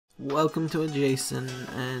Welcome to Adjacent,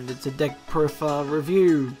 and it's a deck profile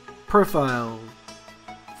review profile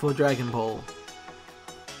for Dragon Ball.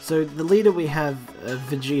 So the leader we have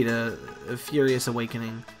Vegeta, of Furious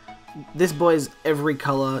Awakening. This boy's every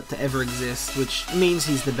colour to ever exist, which means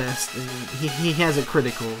he's the best, and he has a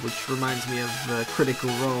critical, which reminds me of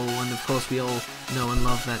Critical Role, and of course we all know and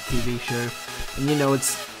love that TV show. And you know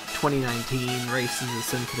it's 2019, race is a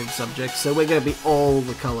sensitive subject, so we're going to be all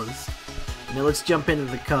the colours. Now let's jump into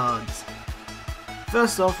the cards.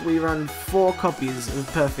 First off, we run 4 copies of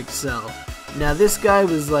Perfect Cell. Now this guy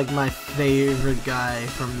was like my favourite guy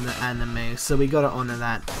from the anime, so we gotta honour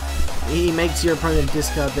that. He makes your opponent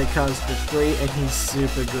discard their cards for 3, and he's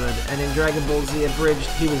super good. And in Dragon Ball Z Abridged,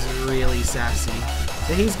 he was really sassy.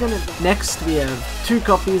 So he's gonna... Next, we have 2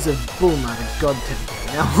 copies of Bulma, the God Temple.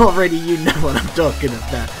 Now already you know what I'm talking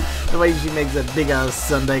about. The way she makes that big ass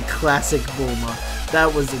Sunday classic Bulma.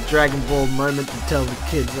 That was a Dragon Ball moment to tell the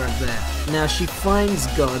kids right there. Now she finds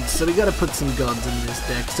gods, so we gotta put some gods in this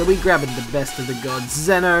deck. So we grabbed the best of the gods.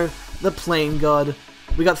 Zeno, the plain god.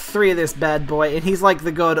 We got 3 of this bad boy, and he's like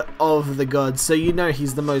the god of the gods, so you know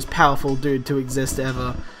he's the most powerful dude to exist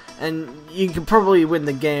ever. And you can probably win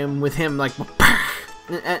the game with him like...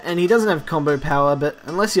 And he doesn't have combo power, but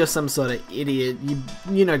unless you're some sort of idiot,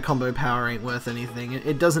 you know combo power ain't worth anything.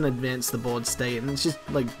 It doesn't advance the board state, and it's just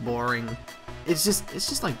like boring. It's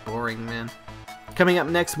just like boring, man. Coming up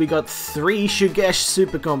next, we got 3 Shugesh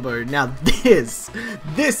super combo. Now this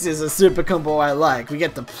is a super combo I like. We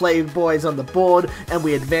get the play boys on the board, and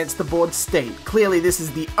we advance the board state. Clearly, this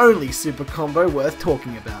is the only super combo worth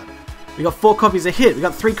talking about. We got 4 copies of Hit, we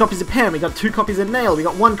got 3 copies of Pan, we got 2 copies of Nail, we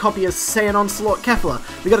got 1 copy of Saiyan Onslaught Kefla,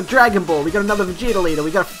 we got a Dragon Ball, we got another Vegeta leader,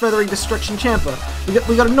 we got a Feathering Destruction Champa,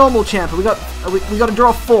 we got a normal Champa, we got a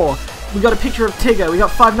draw 4. We got a picture of Tigger, we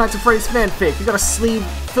got 5 Nights at Freddy's fanfic, we got a sleeve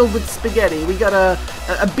filled with spaghetti, we got a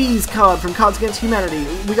Bees card from Cards Against Humanity,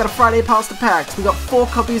 we got a Friday Pasta Packs, we got 4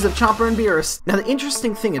 copies of Champa and Beerus. Now the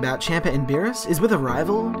interesting thing about Champa and Beerus is with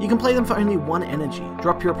Arrival, you can play them for only 1 energy,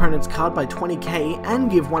 drop your opponent's card by 20k,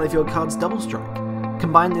 and give one of your cards Double Strike.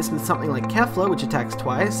 Combine this with something like Kefla, which attacks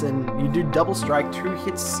twice, and you do Double Strike 2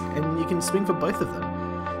 hits, and you can swing for both of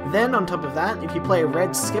them. Then on top of that, if you play a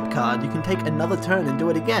red skip card, you can take another turn and do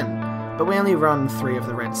it again. But we only run 3 of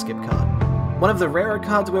the red skip card. One of the rarer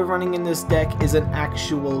cards we're running in this deck is an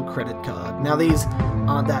actual credit card. Now these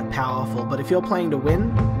aren't that powerful, but if you're playing to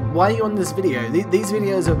win, why are you on this video? These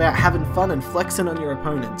videos are about having fun and flexing on your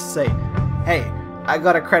opponents. Say, hey, I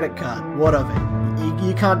got a credit card, what of it?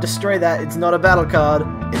 You can't destroy that, it's not a battle card,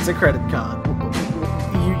 it's a credit card.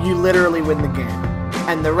 You literally win the game.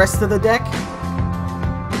 And the rest of the deck?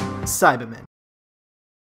 Cybermen.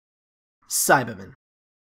 Cybermen.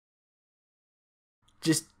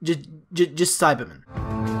 Just Cyberman.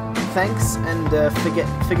 Thanks, and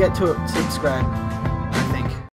forget to subscribe.